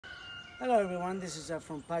Hello everyone, this is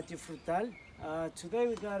from Patio Frutal. Today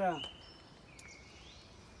we got a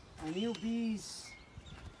new bees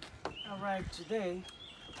arrived today.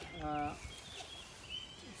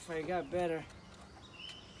 If I got better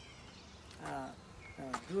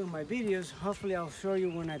doing my videos, hopefully I'll show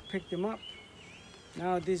you when I pick them up.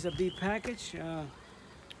 Now this is a bee package.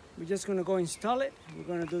 We're just gonna go install it. We're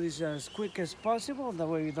gonna do this as quick as possible, that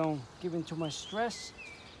way we don't give in too much stress.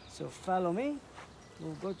 So follow me.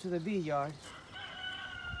 We'll go to the bee yard.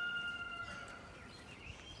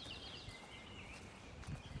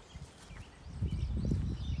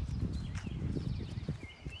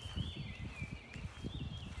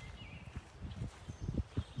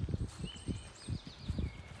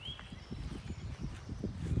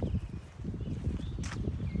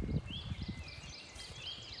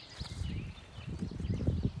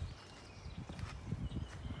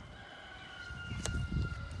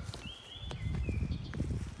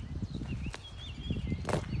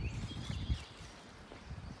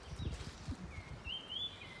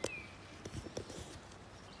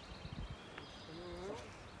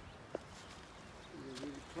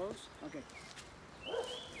 Close. Okay.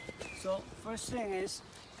 So first thing is,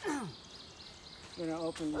 gonna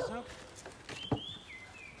open this up. You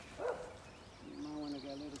might want to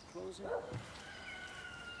get a little closer.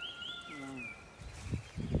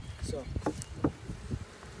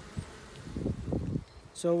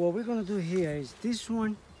 So what we're gonna do here is this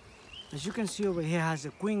one, as you can see over here, has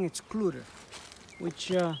a queen excluder,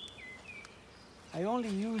 which I only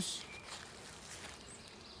use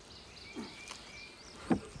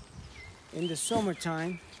in the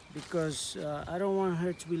summertime because I don't want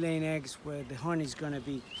her to be laying eggs where the honey is gonna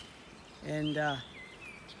be. And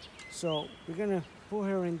so we're gonna put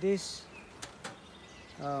her in this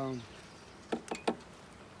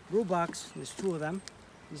brew box. There's two of them.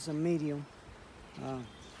 This is a medium.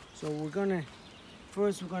 So we're gonna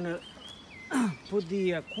put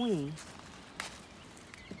the queen.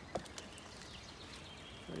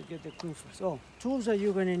 Try to get the queen first. Oh, tools that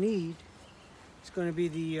you're gonna need. It's gonna be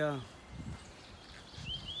the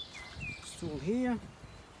tool here.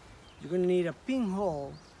 You're gonna need a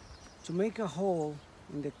pinhole to make a hole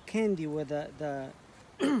in the candy where the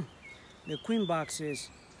queen box is.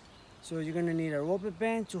 So you're gonna need a rubber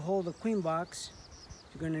band to hold the queen box.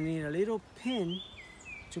 You're gonna need a little pin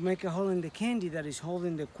to make a hole in the candy that is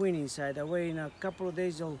holding the queen inside. That way in a couple of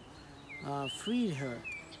days you'll free her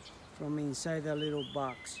from inside that little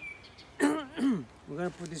box. We're gonna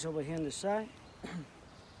put this over here on the side.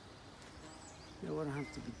 You don't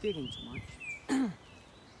have to be digging too much.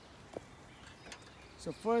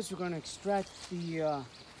 So first we're going to extract the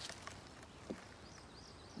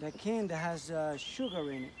can that has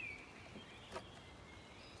sugar in it.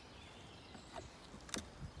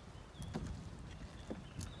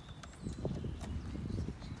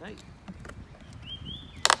 It's tight.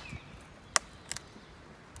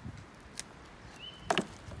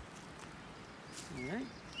 All right.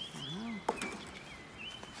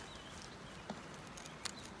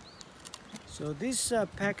 So this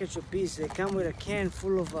package of bees, they come with a can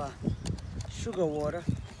full of sugar water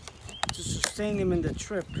to sustain them in the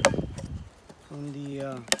trip from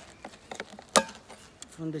the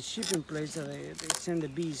shipping place that they send the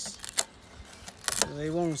bees, so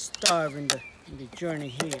they won't starve in the journey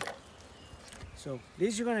here. So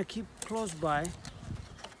these you're gonna keep close by,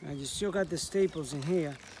 and you still got the staples in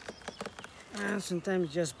here. And sometimes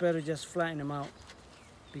it's just better just flatten them out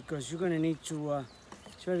because you're gonna need to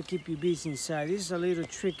try to keep your bees inside. This is a little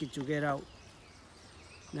tricky to get out.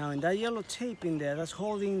 Now in that yellow tape in there, that's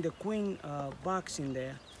holding the queen box in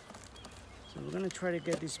there. So we're gonna try to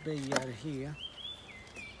get this baby out of here.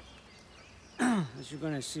 As you're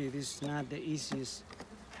gonna see, this is not the easiest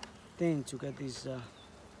thing to get this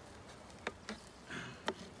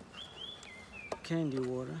candy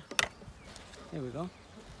water. There we go.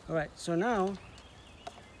 All right, so now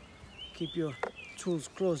keep your tools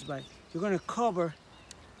close by. You're gonna cover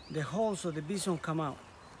the hole so the bees don't come out.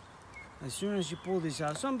 As soon as you pull this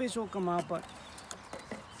out, some bees will come out, but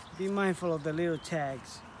be mindful of the little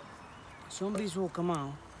tags. Some bees will come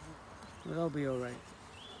out, but they'll be all right.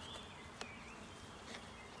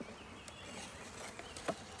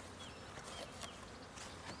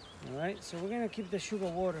 All right, so we're gonna keep the sugar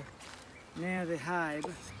water near the hive.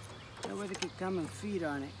 That way they can come and feed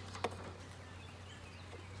on it.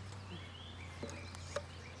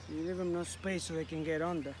 You leave them enough space so they can get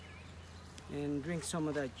under and drink some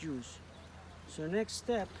of that juice. So next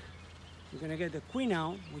step, we're gonna get the queen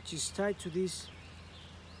out, which is tied to this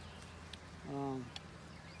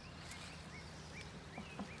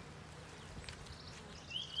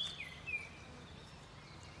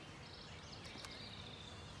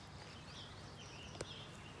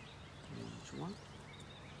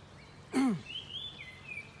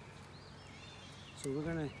So we're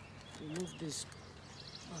gonna remove this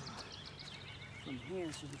from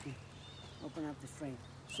here so we can open up the frame.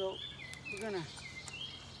 So we're gonna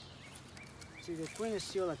see the queen is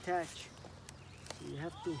still attached. So you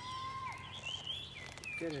have to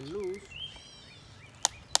get it loose.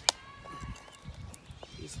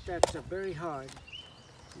 These stacks are very hard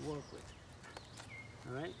to work with.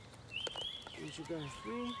 All right. Once you got it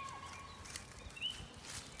free,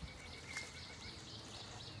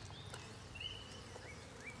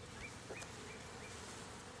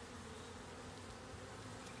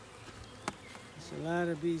 there's a lot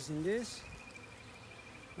of bees in this.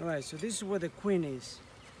 All right, so this is where the queen is.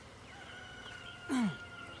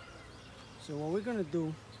 So what we're gonna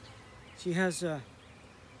do, she has a,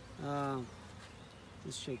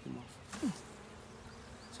 let's shake them off.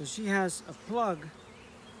 So she has a plug.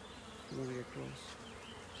 You want to get close.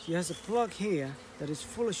 She has a plug here that is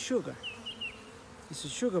full of sugar. It's a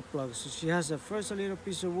sugar plug. So she has first a little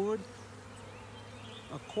piece of wood,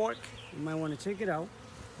 a cork. You might want to take it out.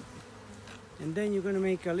 And then you're going to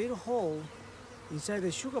make a little hole inside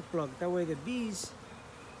the sugar plug. That way the bees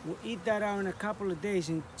will eat that out in a couple of days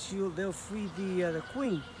and they'll free the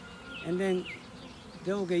queen. And then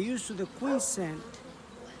they'll get used to the queen scent.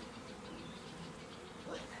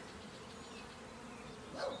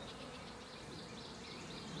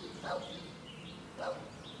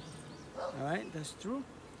 All right, that's true.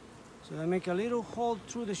 So they make a little hole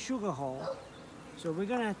through the sugar hole. So we're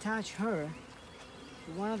gonna attach her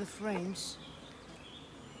to one of the frames.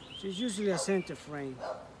 So it's usually a center frame.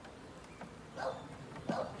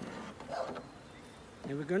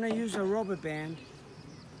 And we're gonna use a rubber band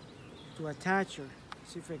to attach her.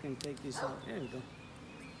 See if I can take this out. There we go.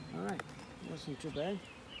 All right, wasn't too bad.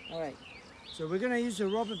 All right, so we're gonna use a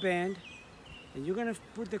rubber band, and you're gonna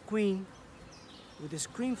put the queen with the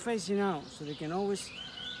screen facing out so they can always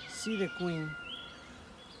see the queen.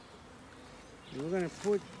 And we're gonna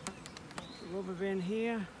put the rubber band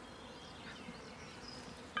here.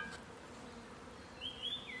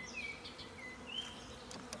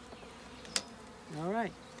 All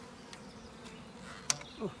right.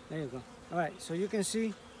 Oh, there you go. All right, so you can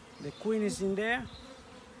see the queen is in there,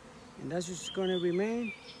 and that's just gonna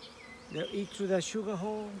remain. They'll eat through that sugar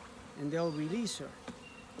hole, and they'll release her.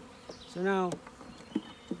 So now,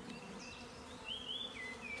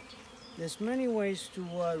 there's many ways to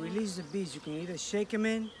release the bees. You can either shake them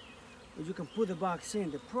in, or you can put the box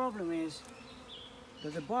in. The problem is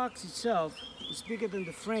that the box itself is bigger than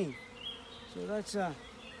the frame. So that's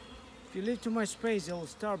if you leave too much space, it will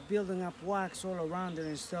start building up wax all around it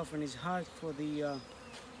and stuff, and it's hard for the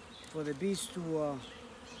bees to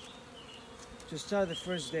start the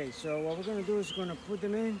first day. So what we're gonna do is we're gonna put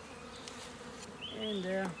them in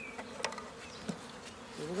there.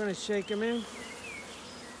 So we're gonna shake them in.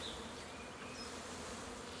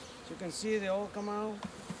 You can see they all come out.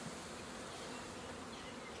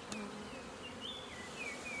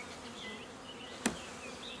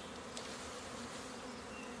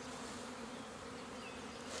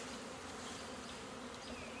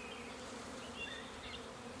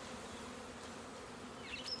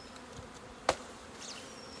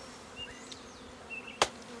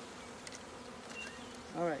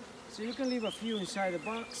 All right, so you can leave a few inside the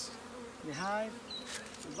box, the hive,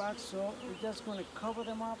 the box, so we're just gonna cover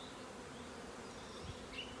them up.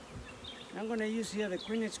 I'm going to use here the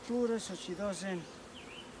queen excluder so she doesn't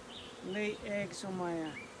lay eggs on my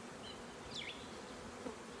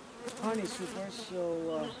honey supers.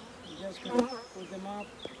 So I'm just going to put them up.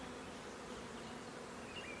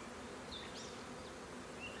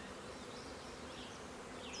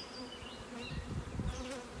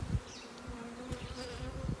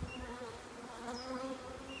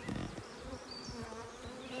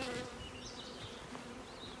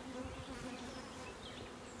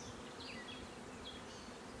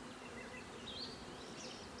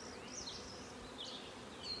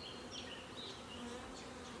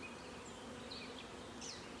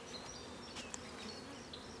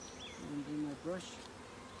 My brush.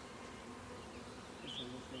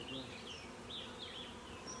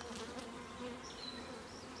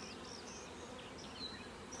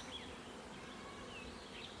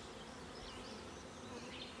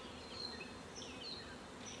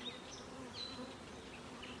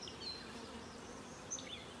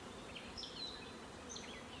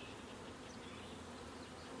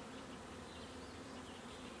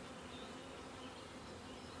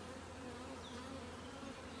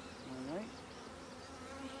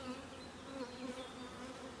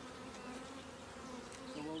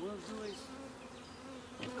 Do is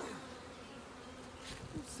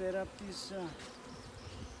set up this out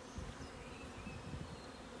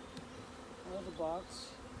of the box.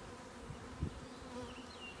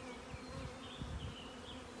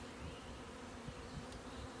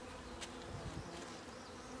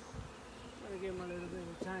 I'm gonna give them a little bit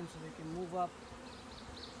of time so they can move up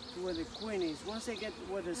to where the queen is. Once they get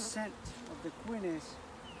where the scent of the queen is,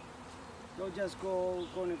 they'll just go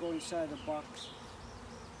inside the box.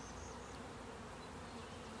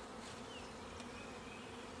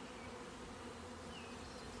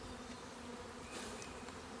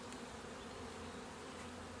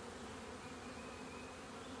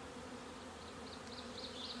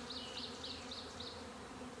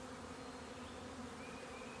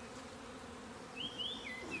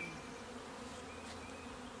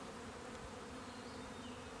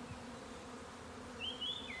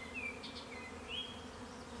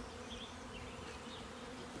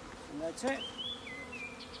 And that's it.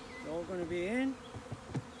 They're all going to be in.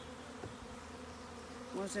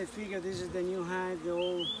 Once they figure this is the new hive, they're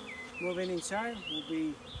all moving inside.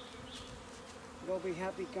 They'll be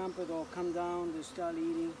happy camper. They'll come down, they'll start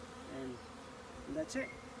eating, and that's it.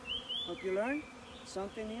 Hope you learned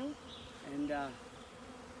something new. And if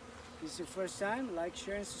this is your first time, like,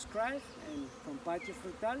 share, and subscribe. And from Patio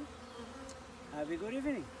Frutal, have a good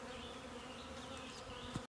evening.